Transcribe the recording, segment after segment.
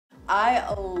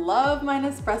I love my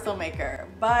Nespresso maker,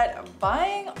 but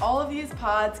buying all of these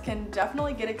pods can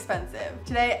definitely get expensive.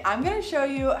 Today, I'm gonna show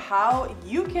you how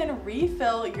you can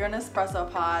refill your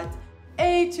Nespresso pods,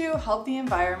 A, to help the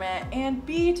environment, and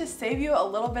B, to save you a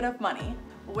little bit of money.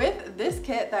 With this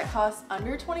kit that costs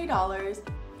under $20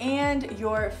 and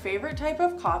your favorite type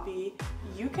of coffee,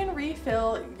 you can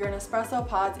refill your Nespresso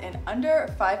pods in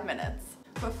under 5 minutes.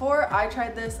 Before I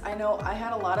tried this, I know I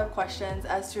had a lot of questions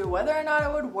as to whether or not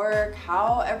it would work,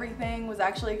 how everything was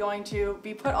actually going to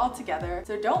be put all together.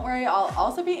 So don't worry, I'll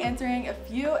also be answering a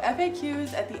few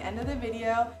FAQs at the end of the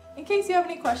video in case you have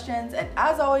any questions. And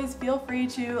as always, feel free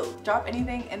to drop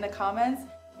anything in the comments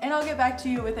and I'll get back to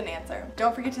you with an answer.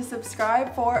 Don't forget to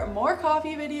subscribe for more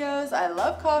coffee videos. I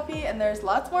love coffee and there's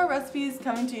lots more recipes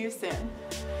coming to you soon.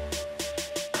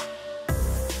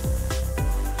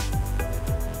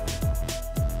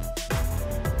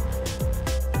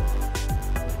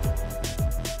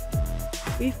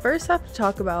 We first have to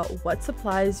talk about what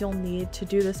supplies you'll need to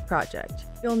do this project.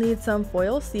 You'll need some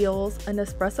foil seals, a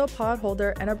Nespresso pod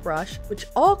holder, and a brush, which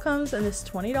all comes in this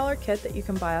 $20 kit that you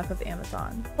can buy off of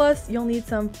Amazon. Plus, you'll need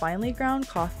some finely ground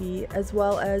coffee, as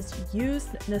well as used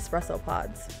Nespresso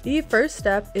pods. The first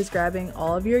step is grabbing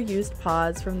all of your used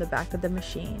pods from the back of the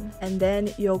machine, and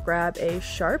then you'll grab a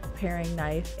sharp paring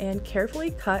knife and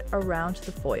carefully cut around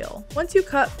the foil. Once you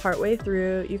cut partway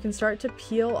through, you can start to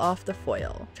peel off the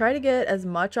foil. Try to get as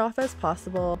much off as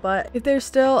possible, but if there's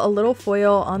still a little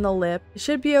foil on the lip, it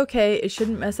should be okay. It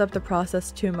shouldn't mess up the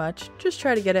process too much. Just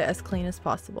try to get it as clean as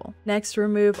possible. Next,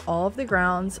 remove all of the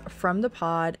grounds from the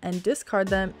pod and discard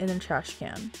them in a trash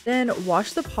can. Then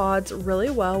wash the pods really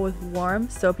well with warm,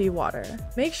 soapy water.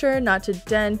 Make sure not to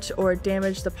dent or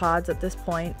damage the pods at this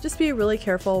point. Just be really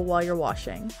careful while you're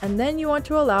washing. And then you want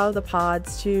to allow the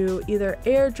pods to either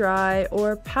air dry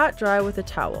or pat dry with a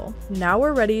towel. Now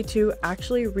we're ready to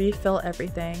actually refill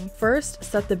everything. First,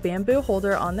 set the bamboo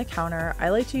holder on the counter. I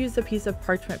like to use a piece of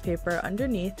parchment paper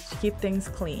underneath to keep things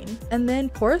clean. And then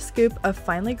pour a scoop of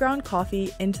finely ground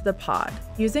coffee into the pod.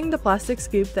 Using the plastic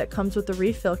scoop that comes with the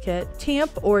refill kit,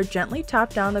 tamp or gently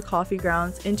tap down the coffee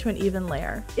grounds into an even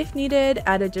layer. If needed,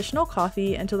 add additional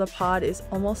coffee until the pod is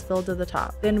almost filled to the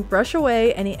top. Then brush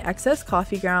away any excess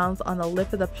coffee grounds on the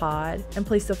lip of the pod and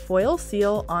place a foil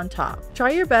seal on top. Try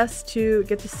your best to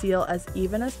get the seal as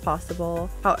even as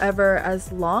possible. However,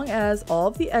 as long as all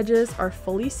of the edges are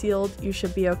fully sealed, you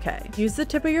should be okay. Use the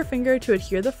tip of your finger to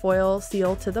adhere the foil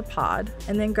seal to the pod,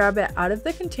 and then grab it out of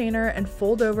the container and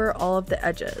fold over all of the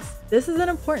edges. This is an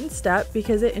important step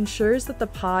because it ensures that the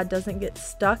pod doesn't get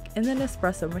stuck in the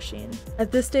Nespresso machine.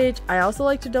 At this stage, I also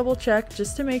like to double check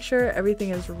just to make sure everything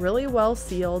is really well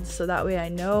sealed so that way I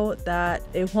know that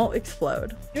it won't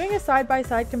explode. Doing a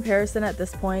side-by-side comparison at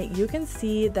this point, you can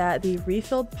see that the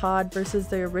refilled pod versus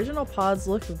the original pods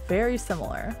look very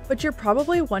similar. But you're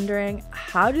probably wondering,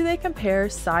 how do they compare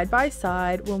side by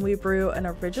side when we brew an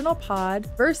original pod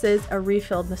versus a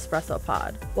refilled Nespresso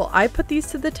pod? Well, I put these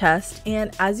to the test,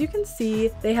 and as you can see,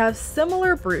 they have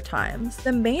similar brew times.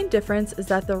 The main difference is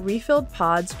that the refilled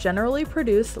pods generally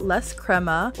produce less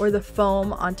crema, or the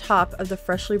foam, on top of the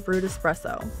freshly brewed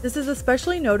espresso. This is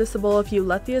especially noticeable if you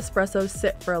let the espresso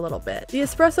sit for a little bit. The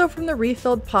espresso from the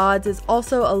refilled pods is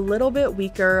also a little bit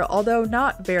weaker, although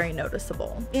not very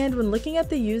noticeable. And when looking at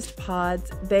the used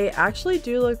pods, they actually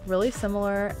do look really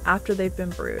similar after they've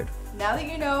been brewed. Now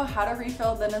that you know how to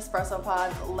refill the Nespresso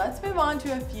pods, let's move on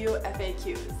to a few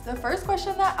FAQs. The first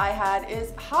question that I had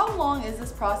is, how long is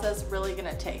this process really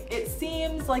gonna take? It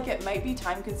seems like it might be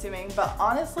time consuming, but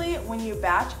honestly, when you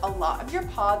batch a lot of your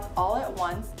pods all at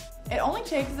once, it only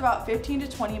takes about 15 to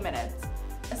 20 minutes.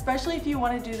 Especially if you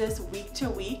wanna do this week to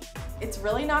week, it's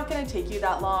really not gonna take you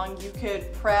that long. You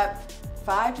could prep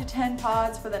 5 to 10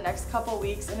 pods for the next couple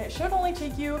weeks, and it should only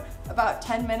take you about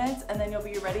 10 minutes and then you'll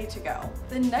be ready to go.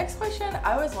 The next question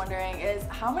I was wondering is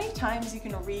how many times you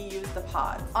can reuse the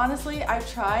pods. Honestly, I've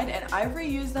tried and I've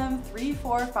reused them 3,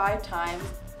 4, 5 times.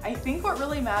 I think what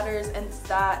really matters is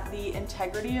that the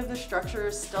integrity of the structure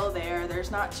is still there.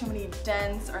 There's not too many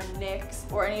dents or nicks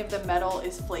or any of the metal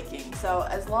is flaking. So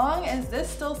as long as this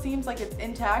still seems like it's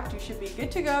intact, you should be good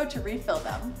to go to refill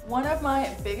them. One of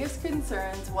my biggest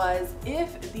concerns was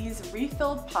if these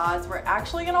refilled pods were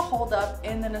actually gonna hold up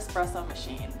in the Nespresso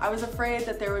machine. I was afraid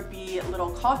that there would be little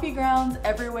coffee grounds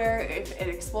everywhere if it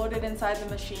exploded inside the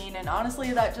machine, and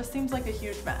honestly, that just seems like a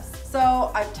huge mess.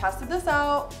 So I've tested this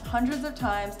out hundreds of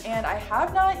times. times and I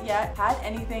have not yet had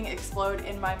anything explode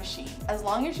in my machine. As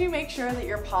long as you make sure that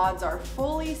your pods are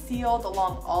fully sealed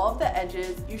along all of the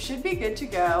edges, you should be good to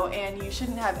go and you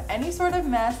shouldn't have any sort of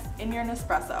mess in your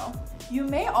Nespresso. You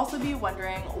may also be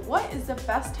wondering, what is the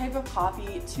best type of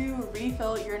coffee to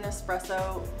refill your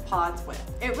Nespresso pods with?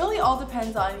 It really all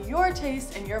depends on your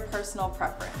taste and your personal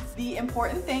preference. The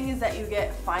important thing is that you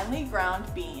get finely ground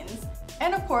beans.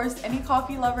 And of course, any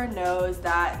coffee lover knows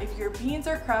that if your beans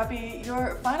are crappy,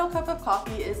 your final cup of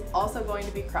coffee is also going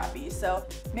to be crappy. So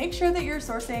make sure that you're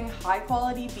sourcing high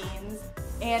quality beans,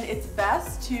 and it's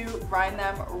best to grind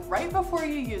them right before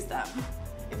you use them.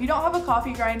 If you don't have a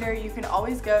coffee grinder, you can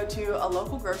always go to a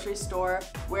local grocery store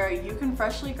where you can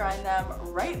freshly grind them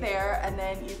right there, and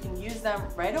then you can use them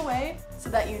right away so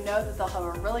that you know that they'll have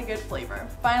a really good flavor.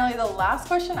 Finally, the last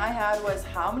question I had was,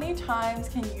 how many times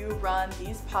can you run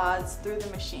these pods through the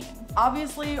machine?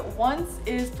 Obviously, once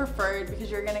is preferred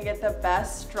because you're gonna get the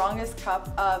best, strongest cup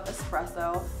of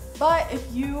espresso. But if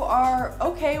you are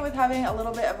okay with having a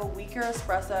little bit of a weaker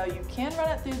espresso, you can run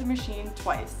it through the machine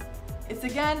twice. It's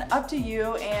again up to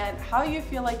you and how you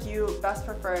feel like you best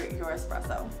prefer your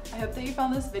espresso. I hope that you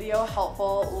found this video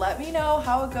helpful. Let me know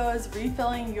how it goes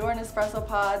refilling your Nespresso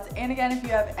pods. And again, if you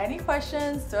have any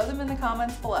questions, throw them in the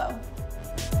comments below.